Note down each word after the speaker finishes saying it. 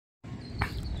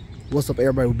What's up,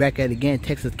 everybody? We're back at it again,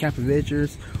 Texas Camp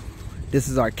Adventures. This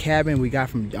is our cabin we got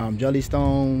from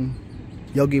Jellystone,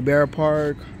 Yogi Bear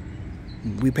Park.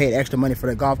 We paid extra money for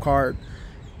the golf cart.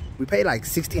 We paid like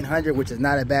 $1,600, which is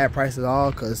not a bad price at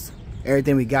all because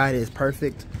everything we got is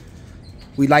perfect.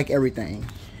 We like everything.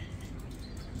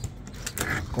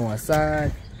 Go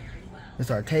inside. It's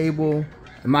our table.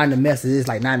 And mind the mess, it's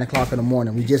like 9 o'clock in the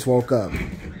morning. We just woke up.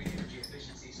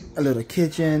 A little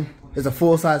kitchen. It's a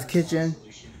full-size kitchen.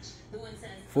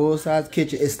 Full-size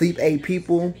kitchen. It sleep 8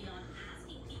 people.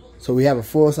 So we have a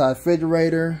full-size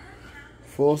refrigerator.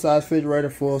 Full-size refrigerator,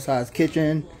 full-size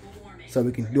kitchen. So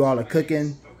we can do all the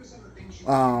cooking.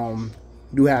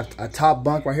 Do have a top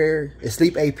bunk right here. It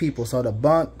sleep 8 people. So the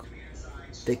bunk,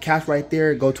 the couch right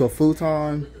there, go to a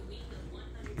futon.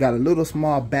 Got a little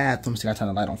small bathroom. See, I turn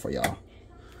the light on for y'all.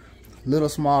 Little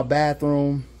small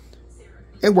bathroom.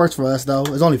 It works for us though.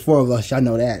 There's only 4 of us. Y'all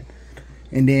know that.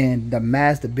 And then the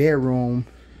master bedroom.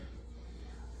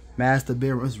 Master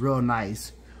bedroom is real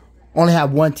nice. Only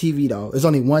have one TV though. There's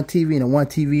only one TV, and the one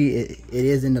TV it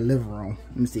is in the living room.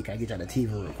 Let me see. Can I get y'all the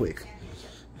TV real quick?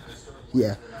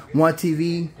 Yeah, one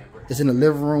TV is in the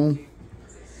living room,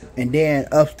 and then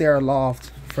upstairs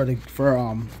loft for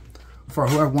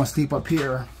whoever wants to sleep up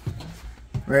here.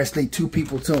 Where sleep 2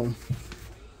 people too.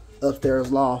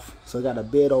 Upstairs loft. So I got a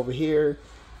bed over here.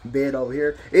 Bed over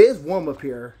here. It is warm up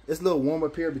here. It's a little warm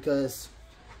up here because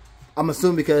I'm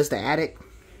assuming because it's the attic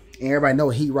and everybody know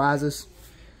heat rises.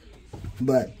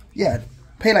 But yeah,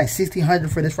 pay like $1,600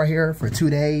 for this right here for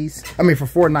 2 days. I mean for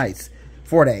 4 nights,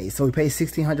 4 days. So we paid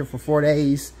 $1,600 for 4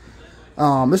 days.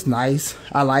 It's nice.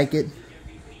 I like it.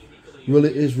 Really,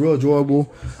 it's real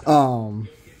enjoyable. And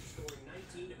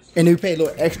then we paid a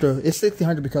little extra. It's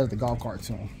 $1,600 because of the golf cart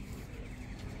too.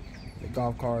 The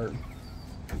golf cart.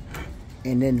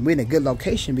 And then we're in a good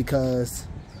location because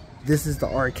this is the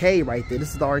arcade right there.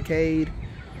 This is the arcade.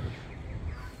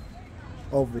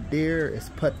 Over there is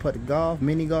putt-putt golf,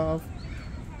 mini golf.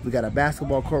 We got a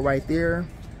basketball court right there.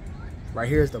 Right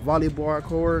here is the volleyball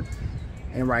court.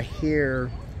 And right here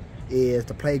is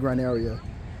the playground area.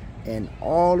 And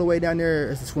all the way down there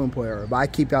is the swimming pool area. But I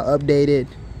keep y'all updated.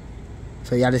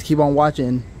 So y'all just keep on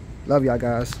watching. Love y'all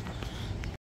guys.